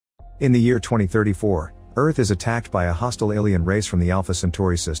In the year 2034, Earth is attacked by a hostile alien race from the Alpha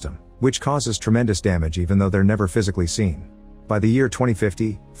Centauri system, which causes tremendous damage even though they're never physically seen. By the year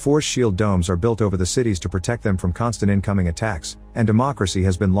 2050, force shield domes are built over the cities to protect them from constant incoming attacks, and democracy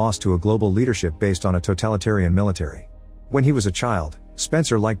has been lost to a global leadership based on a totalitarian military. When he was a child,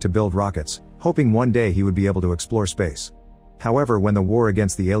 Spencer liked to build rockets, hoping one day he would be able to explore space. However, when the war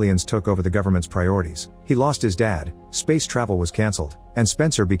against the aliens took over the government's priorities, he lost his dad, space travel was cancelled, and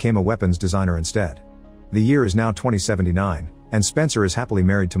Spencer became a weapons designer instead. The year is now 2079, and Spencer is happily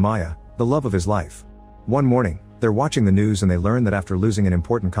married to Maya, the love of his life. One morning, they're watching the news and they learn that after losing an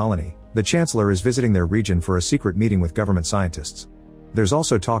important colony, the Chancellor is visiting their region for a secret meeting with government scientists. There's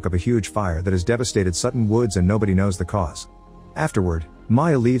also talk of a huge fire that has devastated Sutton Woods and nobody knows the cause. Afterward,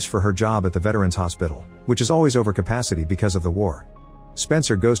 Maya leaves for her job at the Veterans Hospital, which is always over capacity because of the war.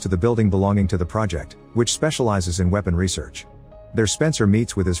 Spencer goes to the building belonging to the project, which specializes in weapon research. There Spencer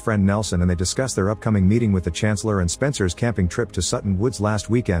meets with his friend Nelson and they discuss their upcoming meeting with the Chancellor and Spencer's camping trip to Sutton Woods last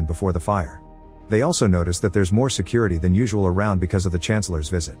weekend before the fire. They also notice that there's more security than usual around because of the Chancellor's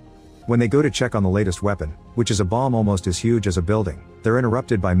visit. When they go to check on the latest weapon, which is a bomb almost as huge as a building, they're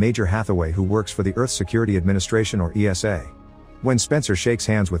interrupted by Major Hathaway, who works for the Earth Security Administration or ESA. When Spencer shakes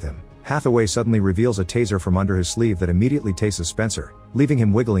hands with him, Hathaway suddenly reveals a taser from under his sleeve that immediately tases Spencer, leaving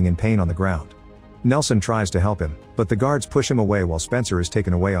him wiggling in pain on the ground. Nelson tries to help him, but the guards push him away while Spencer is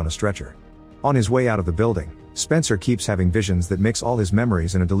taken away on a stretcher. On his way out of the building, Spencer keeps having visions that mix all his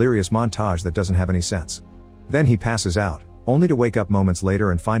memories in a delirious montage that doesn't have any sense. Then he passes out, only to wake up moments later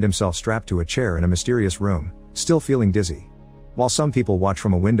and find himself strapped to a chair in a mysterious room, still feeling dizzy. While some people watch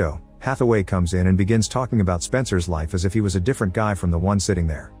from a window, Hathaway comes in and begins talking about Spencer's life as if he was a different guy from the one sitting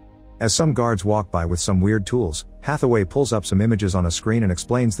there. As some guards walk by with some weird tools, Hathaway pulls up some images on a screen and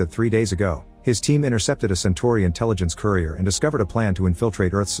explains that 3 days ago, his team intercepted a Centauri intelligence courier and discovered a plan to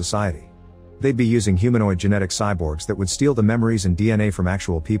infiltrate Earth's society. They'd be using humanoid genetic cyborgs that would steal the memories and DNA from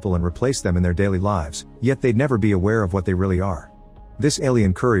actual people and replace them in their daily lives, yet they'd never be aware of what they really are. This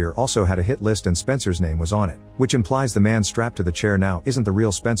alien courier also had a hit list and Spencer's name was on it, which implies the man strapped to the chair now isn't the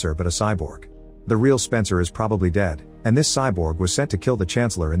real Spencer but a cyborg. The real Spencer is probably dead, and this cyborg was sent to kill the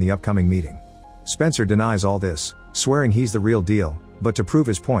Chancellor in the upcoming meeting. Spencer denies all this, swearing he's the real deal, but to prove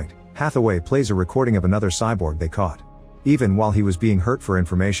his point, Hathaway plays a recording of another cyborg they caught. Even while he was being hurt for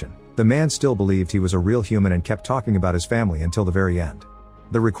information, the man still believed he was a real human and kept talking about his family until the very end.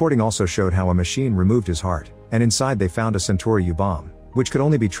 The recording also showed how a machine removed his heart, and inside they found a Centauri U-bomb, which could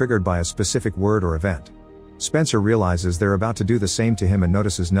only be triggered by a specific word or event. Spencer realizes they're about to do the same to him and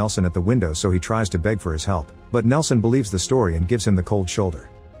notices Nelson at the window, so he tries to beg for his help, but Nelson believes the story and gives him the cold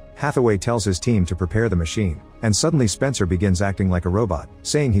shoulder. Hathaway tells his team to prepare the machine, and suddenly Spencer begins acting like a robot,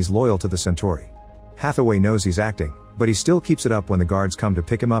 saying he's loyal to the Centauri. Hathaway knows he's acting, but he still keeps it up when the guards come to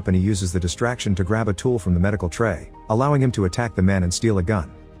pick him up and he uses the distraction to grab a tool from the medical tray, allowing him to attack the men and steal a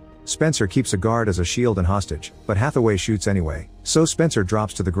gun. Spencer keeps a guard as a shield and hostage, but Hathaway shoots anyway, so Spencer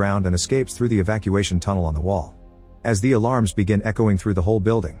drops to the ground and escapes through the evacuation tunnel on the wall. As the alarms begin echoing through the whole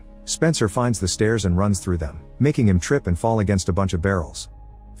building, Spencer finds the stairs and runs through them, making him trip and fall against a bunch of barrels.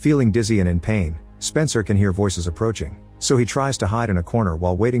 Feeling dizzy and in pain, Spencer can hear voices approaching, so he tries to hide in a corner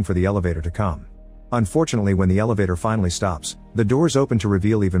while waiting for the elevator to come. Unfortunately, when the elevator finally stops, the doors open to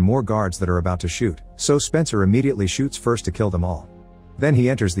reveal even more guards that are about to shoot, so Spencer immediately shoots first to kill them all. Then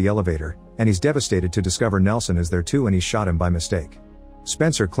he enters the elevator, and he's devastated to discover Nelson is there too and he's shot him by mistake.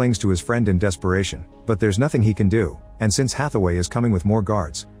 Spencer clings to his friend in desperation, but there's nothing he can do, and since Hathaway is coming with more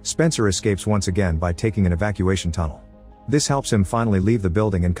guards, Spencer escapes once again by taking an evacuation tunnel. This helps him finally leave the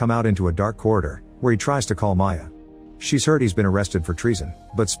building and come out into a dark corridor, where he tries to call Maya. She's heard he's been arrested for treason,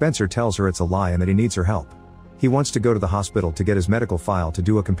 but Spencer tells her it's a lie and that he needs her help. He wants to go to the hospital to get his medical file to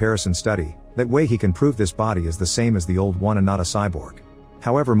do a comparison study, that way he can prove this body is the same as the old one and not a cyborg.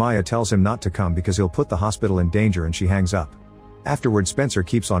 However, Maya tells him not to come because he'll put the hospital in danger and she hangs up. Afterward, Spencer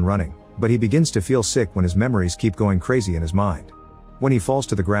keeps on running, but he begins to feel sick when his memories keep going crazy in his mind. When he falls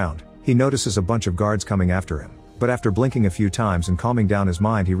to the ground, he notices a bunch of guards coming after him, but after blinking a few times and calming down his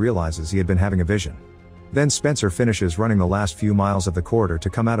mind, he realizes he had been having a vision. Then Spencer finishes running the last few miles of the corridor to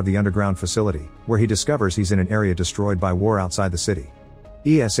come out of the underground facility, where he discovers he's in an area destroyed by war outside the city.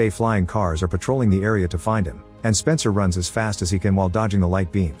 ESA flying cars are patrolling the area to find him, and Spencer runs as fast as he can while dodging the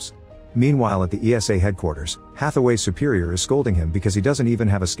light beams. Meanwhile, at the ESA headquarters, Hathaway's superior is scolding him because he doesn't even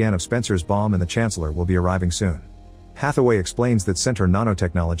have a scan of Spencer's bomb and the Chancellor will be arriving soon. Hathaway explains that Centaur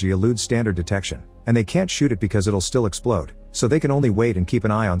nanotechnology eludes standard detection, and they can't shoot it because it'll still explode, so they can only wait and keep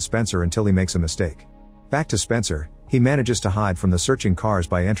an eye on Spencer until he makes a mistake. Back to Spencer, he manages to hide from the searching cars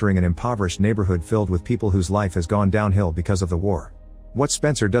by entering an impoverished neighborhood filled with people whose life has gone downhill because of the war. What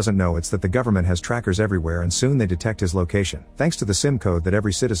Spencer doesn't know is that the government has trackers everywhere and soon they detect his location, thanks to the SIM code that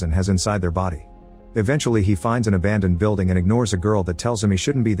every citizen has inside their body. Eventually he finds an abandoned building and ignores a girl that tells him he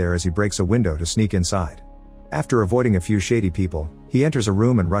shouldn't be there as he breaks a window to sneak inside. After avoiding a few shady people, he enters a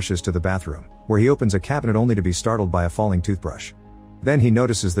room and rushes to the bathroom, where he opens a cabinet only to be startled by a falling toothbrush. Then he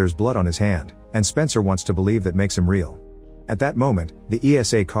notices there's blood on his hand, and Spencer wants to believe that makes him real. At that moment, the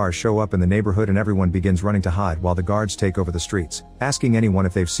ESA cars show up in the neighborhood and everyone begins running to hide while the guards take over the streets, asking anyone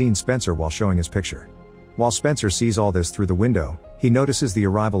if they've seen Spencer while showing his picture. While Spencer sees all this through the window, he notices the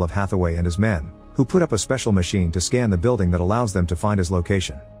arrival of Hathaway and his men, who put up a special machine to scan the building that allows them to find his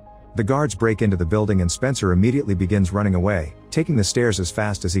location. The guards break into the building and Spencer immediately begins running away, taking the stairs as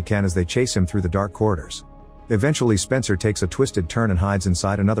fast as he can as they chase him through the dark corridors. Eventually Spencer takes a twisted turn and hides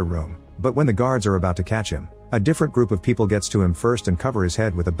inside another room, but when the guards are about to catch him, a different group of people gets to him first and cover his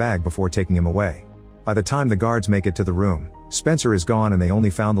head with a bag before taking him away. By the time the guards make it to the room, Spencer is gone and they only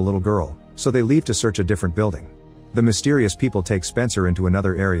found the little girl, so they leave to search a different building. The mysterious people take Spencer into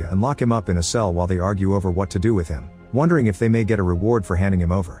another area and lock him up in a cell while they argue over what to do with him, wondering if they may get a reward for handing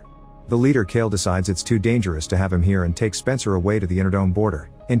him over. The leader Cale decides it's too dangerous to have him here and takes Spencer away to the Interdome border,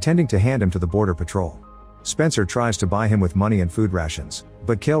 intending to hand him to the border patrol. Spencer tries to buy him with money and food rations,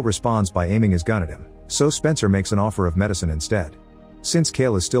 but Cale responds by aiming his gun at him, so Spencer makes an offer of medicine instead. Since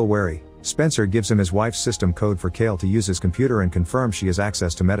Cale is still wary, Spencer gives him his wife's system code for Cale to use his computer and confirms she has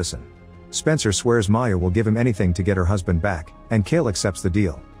access to medicine. Spencer swears Maya will give him anything to get her husband back, and Cale accepts the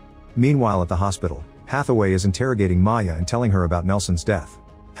deal. Meanwhile at the hospital, Hathaway is interrogating Maya and telling her about Nelson's death.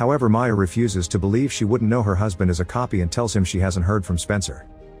 However, Maya refuses to believe she wouldn't know her husband is a copy and tells him she hasn't heard from Spencer.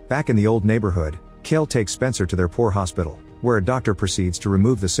 Back in the old neighborhood, Cale takes Spencer to their poor hospital, where a doctor proceeds to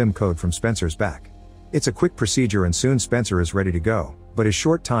remove the SIM code from Spencer's back. It's a quick procedure and soon Spencer is ready to go, but his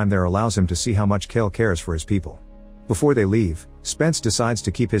short time there allows him to see how much Cale cares for his people. Before they leave, Spence decides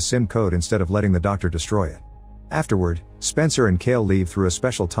to keep his SIM code instead of letting the doctor destroy it. Afterward, Spencer and Cale leave through a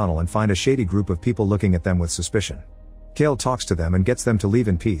special tunnel and find a shady group of people looking at them with suspicion. Cale talks to them and gets them to leave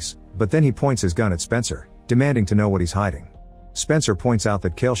in peace, but then he points his gun at Spencer, demanding to know what he's hiding. Spencer points out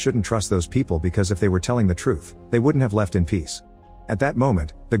that Cale shouldn't trust those people because if they were telling the truth, they wouldn't have left in peace. At that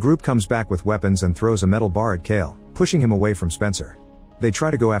moment, the group comes back with weapons and throws a metal bar at Cale, pushing him away from Spencer. They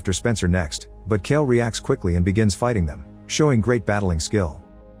try to go after Spencer next, but Cale reacts quickly and begins fighting them, showing great battling skill.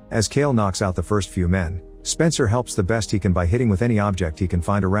 As Cale knocks out the first few men, Spencer helps the best he can by hitting with any object he can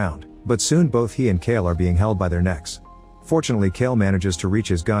find around, but soon both he and Cale are being held by their necks. Fortunately, Cale manages to reach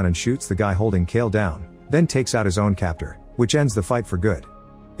his gun and shoots the guy holding Cale down, then takes out his own captor, which ends the fight for good.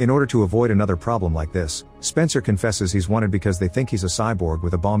 In order to avoid another problem like this, Spencer confesses he's wanted because they think he's a cyborg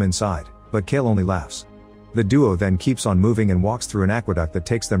with a bomb inside, but Cale only laughs. The duo then keeps on moving and walks through an aqueduct that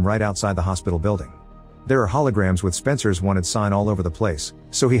takes them right outside the hospital building. There are holograms with Spencer's wanted sign all over the place,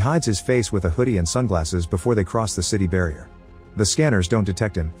 so he hides his face with a hoodie and sunglasses before they cross the city barrier. The scanners don't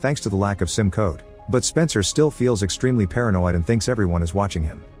detect him, thanks to the lack of SIM code, but Spencer still feels extremely paranoid and thinks everyone is watching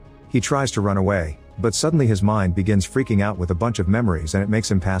him. He tries to run away, but suddenly his mind begins freaking out with a bunch of memories and it makes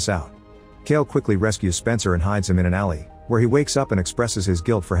him pass out. Cale quickly rescues Spencer and hides him in an alley, where he wakes up and expresses his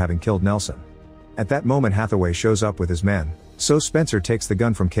guilt for having killed Nelson. At that moment Hathaway shows up with his men, so Spencer takes the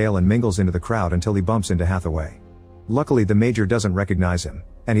gun from Cale and mingles into the crowd until he bumps into Hathaway. Luckily the Major doesn't recognize him,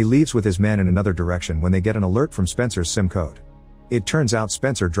 and he leaves with his men in another direction when they get an alert from Spencer's SIM code. It turns out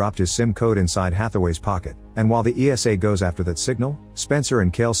Spencer dropped his SIM code inside Hathaway's pocket, and while the ESA goes after that signal, Spencer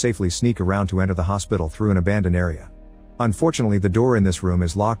and Cale safely sneak around to enter the hospital through an abandoned area. Unfortunately, the door in this room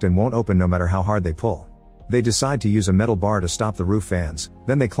is locked and won't open no matter how hard they pull. They decide to use a metal bar to stop the roof fans,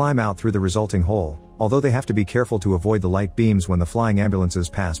 then they climb out through the resulting hole, although they have to be careful to avoid the light beams when the flying ambulances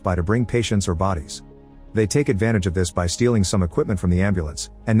pass by to bring patients or bodies. They take advantage of this by stealing some equipment from the ambulance,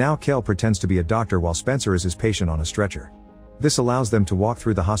 and now Cale pretends to be a doctor while Spencer is his patient on a stretcher. This allows them to walk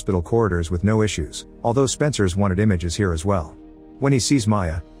through the hospital corridors with no issues, although Spencer's wanted image is here as well. When he sees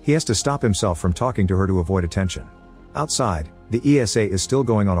Maya, he has to stop himself from talking to her to avoid attention. Outside, the ESA is still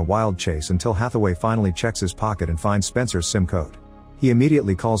going on a wild chase until Hathaway finally checks his pocket and finds Spencer's SIM code. He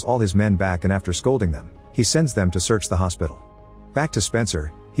immediately calls all his men back and after scolding them, he sends them to search the hospital. Back to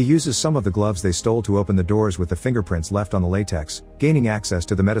Spencer, he uses some of the gloves they stole to open the doors with the fingerprints left on the latex, gaining access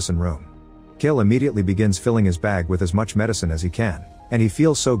to the medicine room. Cale immediately begins filling his bag with as much medicine as he can, and he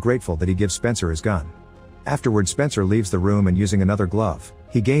feels so grateful that he gives Spencer his gun. Afterward, Spencer leaves the room and using another glove,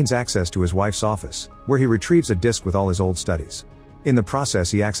 he gains access to his wife's office, where he retrieves a disc with all his old studies. In the process,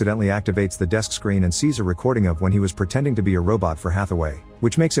 he accidentally activates the desk screen and sees a recording of when he was pretending to be a robot for Hathaway,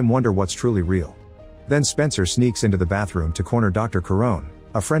 which makes him wonder what's truly real. Then Spencer sneaks into the bathroom to corner Dr. Carone,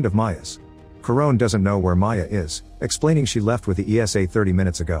 a friend of Maya's. Carone doesn't know where Maya is, explaining she left with the ESA 30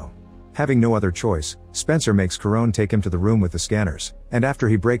 minutes ago. Having no other choice, Spencer makes Carone take him to the room with the scanners, and after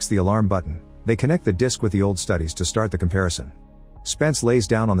he breaks the alarm button, they connect the disc with the old studies to start the comparison. Spence lays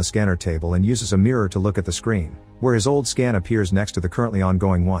down on the scanner table and uses a mirror to look at the screen, where his old scan appears next to the currently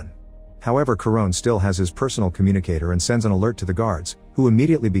ongoing one. However, Carone still has his personal communicator and sends an alert to the guards, who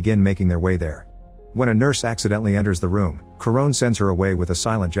immediately begin making their way there. When a nurse accidentally enters the room, Carone sends her away with a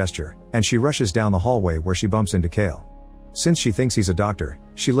silent gesture, and she rushes down the hallway where she bumps into Cale. Since she thinks he's a doctor,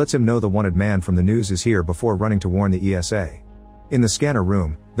 she lets him know the wanted man from the news is here before running to warn the ESA. In the scanner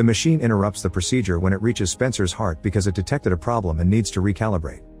room, the machine interrupts the procedure when it reaches Spencer's heart because it detected a problem and needs to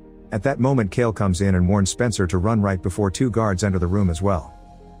recalibrate. At that moment, Cale comes in and warns Spencer to run right before two guards enter the room as well.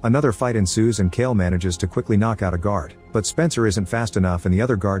 Another fight ensues and Cale manages to quickly knock out a guard, but Spencer isn't fast enough and the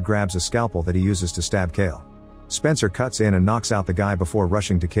other guard grabs a scalpel that he uses to stab Cale. Spencer cuts in and knocks out the guy before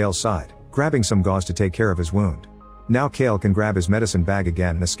rushing to Cale's side, grabbing some gauze to take care of his wound. Now Cale can grab his medicine bag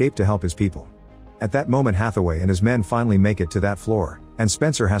again and escape to help his people. At that moment, Hathaway and his men finally make it to that floor, and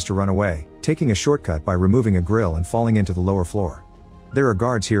Spencer has to run away, taking a shortcut by removing a grill and falling into the lower floor. There are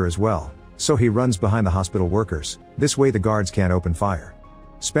guards here as well, so he runs behind the hospital workers. This way the guards can't open fire.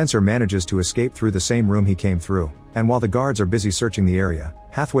 Spencer manages to escape through the same room he came through, and while the guards are busy searching the area,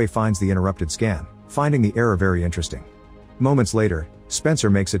 Hathaway finds the interrupted scan, finding the error very interesting. Moments later, Spencer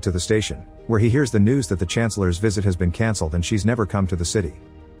makes it to the station, where he hears the news that the Chancellor's visit has been cancelled and she's never come to the city.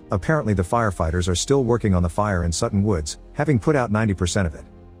 Apparently the firefighters are still working on the fire in Sutton Woods, having put out 90% of it.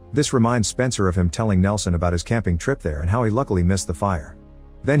 This reminds Spencer of him telling Nelson about his camping trip there and how he luckily missed the fire.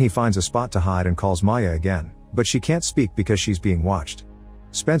 Then he finds a spot to hide and calls Maya again, but she can't speak because she's being watched.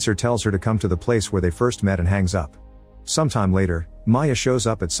 Spencer tells her to come to the place where they first met and hangs up. Sometime later, Maya shows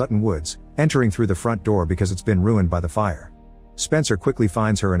up at Sutton Woods, entering through the front door because it's been ruined by the fire. Spencer quickly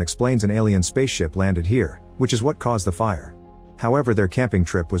finds her and explains an alien spaceship landed here, which is what caused the fire. However, their camping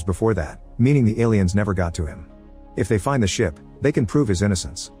trip was before that, meaning the aliens never got to him. If they find the ship, they can prove his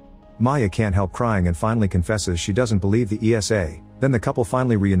innocence. Maya can't help crying and finally confesses she doesn't believe the ESA, then the couple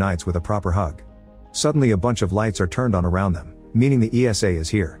finally reunites with a proper hug. Suddenly a bunch of lights are turned on around them, meaning the ESA is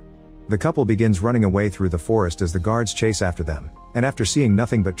here. The couple begins running away through the forest as the guards chase after them, and after seeing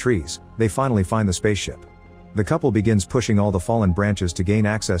nothing but trees, they finally find the spaceship. The couple begins pushing all the fallen branches to gain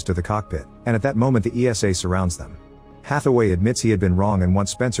access to the cockpit, and at that moment the ESA surrounds them. Hathaway admits he had been wrong and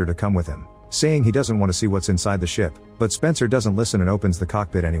wants Spencer to come with him, saying he doesn't want to see what's inside the ship, but Spencer doesn't listen and opens the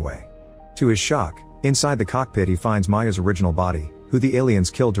cockpit anyway. To his shock, inside the cockpit he finds Maya's original body, who the aliens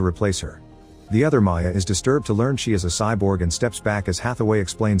killed to replace her. The other Maya is disturbed to learn she is a cyborg and steps back as Hathaway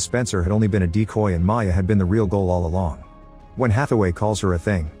explains Spencer had only been a decoy and Maya had been the real goal all along. When Hathaway calls her a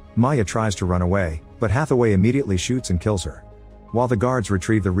thing, Maya tries to run away, but Hathaway immediately shoots and kills her. While the guards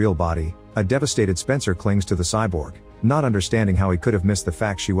retrieve the real body, a devastated Spencer clings to the cyborg, not understanding how he could have missed the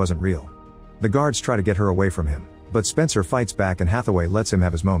fact she wasn't real. The guards try to get her away from him, but Spencer fights back and Hathaway lets him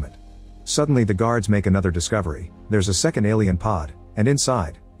have his moment. Suddenly the guards make another discovery. There's a second alien pod, and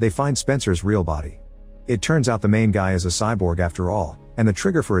inside, they find Spencer's real body. It turns out the main guy is a cyborg after all, and the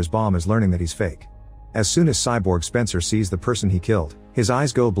trigger for his bomb is learning that he's fake. As soon as cyborg Spencer sees the person he killed, his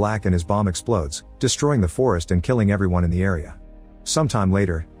eyes go black and his bomb explodes, destroying the forest and killing everyone in the area. Sometime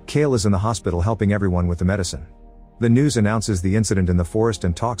later, Cale is in the hospital helping everyone with the medicine. The news announces the incident in the forest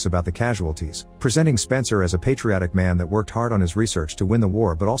and talks about the casualties, presenting Spencer as a patriotic man that worked hard on his research to win the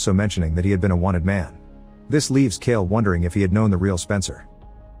war but also mentioning that he had been a wanted man. This leaves Cale wondering if he had known the real Spencer.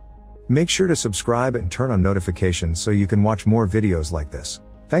 Make sure to subscribe and turn on notifications so you can watch more videos like this.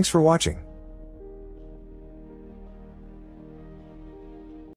 Thanks for watching.